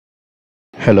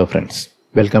Hello friends,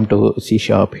 welcome to C#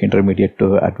 Intermediate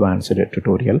to Advanced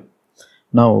tutorial.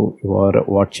 Now you are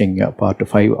watching part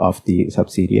 5 of the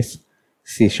subseries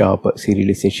C#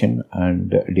 Serialization and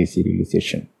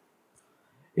Deserialization.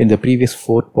 In the previous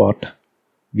 4th part,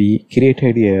 we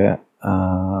created a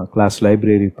class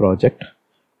library project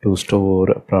to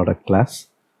store product class,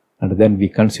 and then we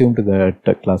consumed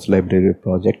that class library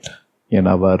project in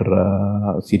our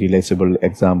serializable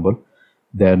example.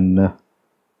 Then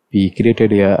we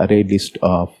created a array list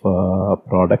of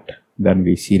product, then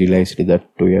we serialized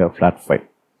that to a flat file.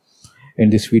 In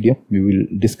this video, we will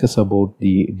discuss about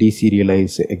the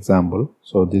DeSerialize example.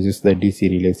 So this is the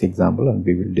DeSerialize example and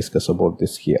we will discuss about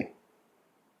this here.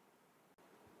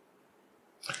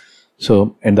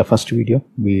 So in the first video,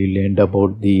 we learned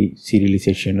about the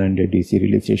serialization and the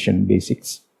deserialization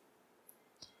basics.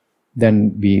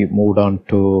 Then we moved on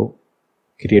to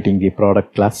creating the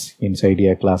product class inside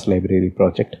a class library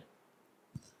project.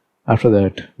 After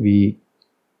that, we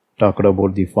talked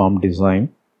about the form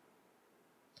design.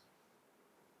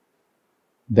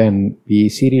 Then we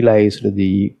serialized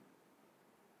the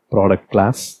product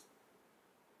class.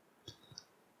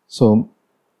 So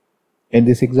in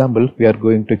this example, we are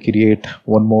going to create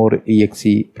one more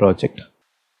exe project.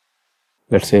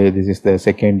 Let's say this is the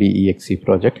second exe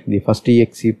project. The first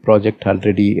exe project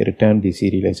already returned the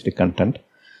serialized content.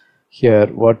 Here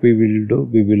what we will do,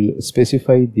 we will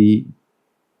specify the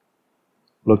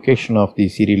location of the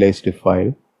serialized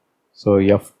file. So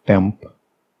ftemp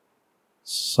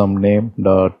some name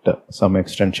dot some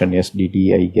extension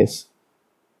sdd, I guess.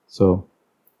 So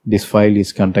this file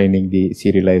is containing the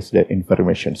serialized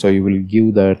information. So you will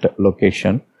give that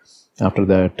location. After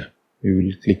that, we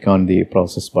will click on the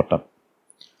process button.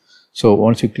 So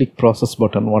once you click process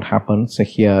button, what happens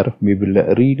here, we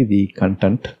will read the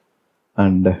content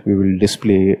and we will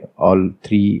display all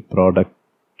 3 product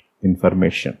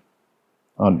information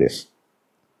on this.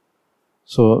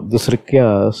 So this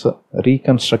requires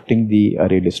reconstructing the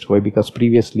array list. Why? Because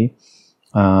previously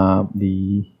for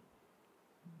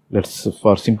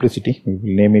simplicity, we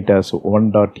will name it as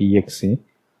 1.exe.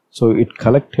 So it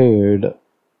collected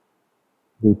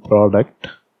the product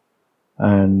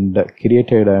and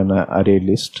created an array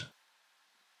list.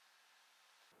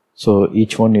 So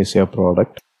each one is a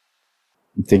product.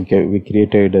 I think we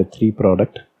created 3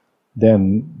 product.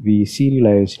 Then we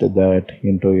serialized that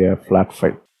into a flat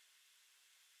file.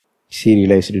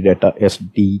 Serialized data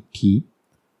sdt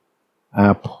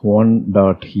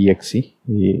app1.exe.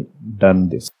 We done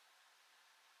this.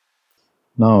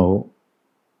 Now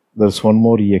there's one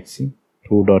more exe,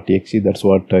 2.exe. That's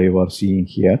what you are seeing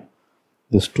here.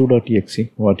 This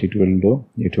 2.exe, what it will do,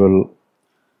 it will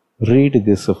read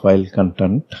this file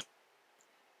content,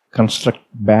 construct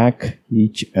back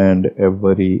each and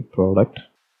every product.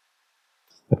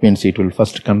 That means it will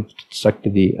first construct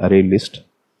the array list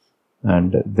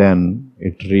and then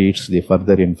it reads the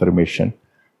further information,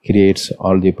 creates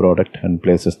all the product and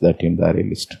places that in the array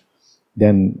list.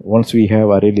 Then once we have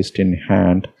array list in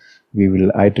hand, we will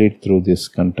iterate through this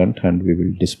content and we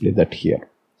will display that here.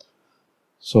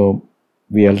 So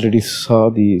we already saw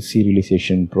the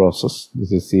serialization process.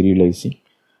 This is serializing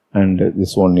and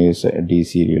this one is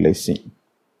deserializing.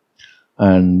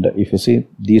 And if you see,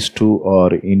 these two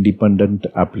are independent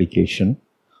application.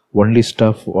 Only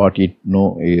stuff what it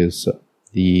know is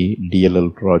the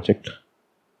DLL project,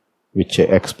 which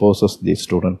exposes the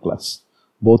student class.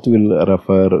 Both will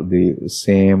refer the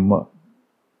same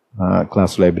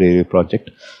class library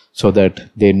project so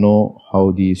that they know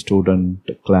how the student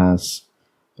class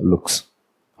looks.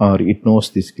 Or it knows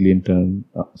the skeleton,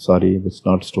 sorry, it's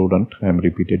not student, I am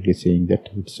repeatedly saying that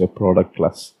it's a product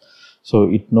class. So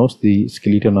it knows the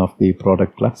skeleton of the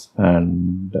product class,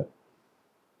 and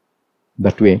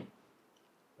that way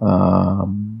exe1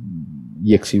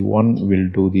 will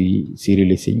do the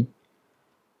serializing.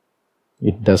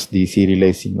 It does the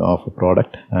serializing of a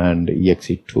product, and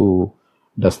exe2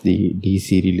 does the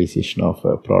deserialization of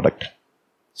a product,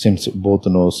 since both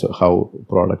knows how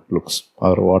product looks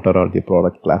or what are the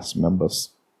product class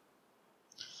members.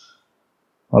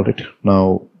 Alright,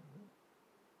 now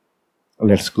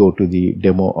let's go to the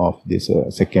demo of this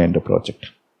second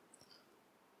project.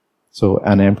 So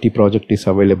an empty project is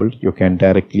available. You can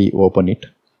directly open it,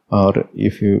 or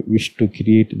if you wish to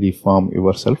create the form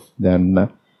yourself, then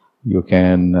you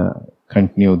can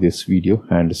continue this video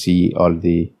and see all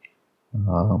the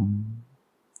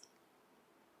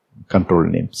control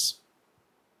names.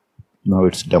 Now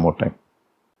it's demo time.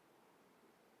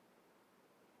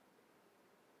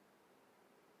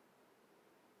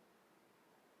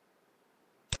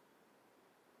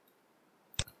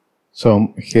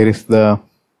 So here is the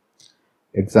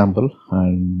example,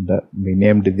 and we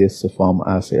named this form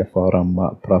as a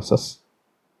forum process.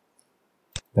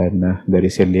 Then there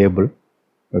is a label,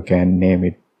 you can name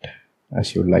it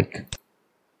as you like,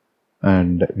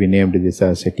 and we named this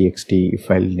as a txt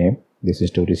file name. This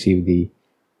is to receive the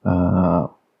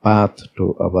path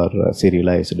to our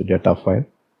serialized data file,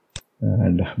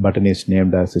 and button is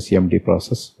named as a cmd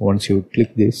process. Once you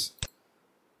click this,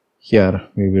 here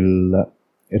we will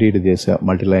read this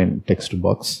multi-line text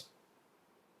box.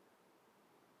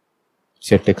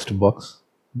 Set text box,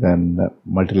 then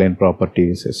multi-line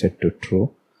property is set to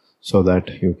true, so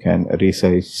that you can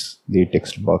resize the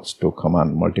text box to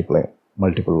command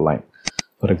multiple line.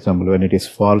 For example, when it is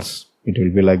false, it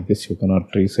will be like this, you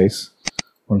cannot resize.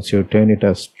 Once you turn it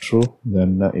as true,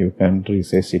 then you can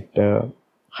resize it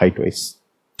height-wise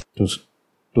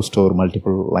to store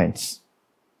multiple lines.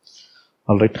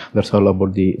 Alright, that's all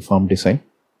about the form design.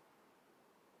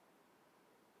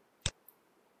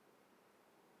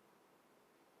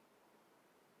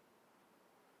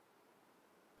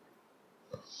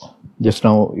 Just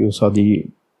now you saw the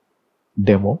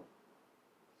demo.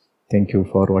 Thank you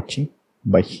for watching.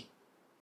 Bye.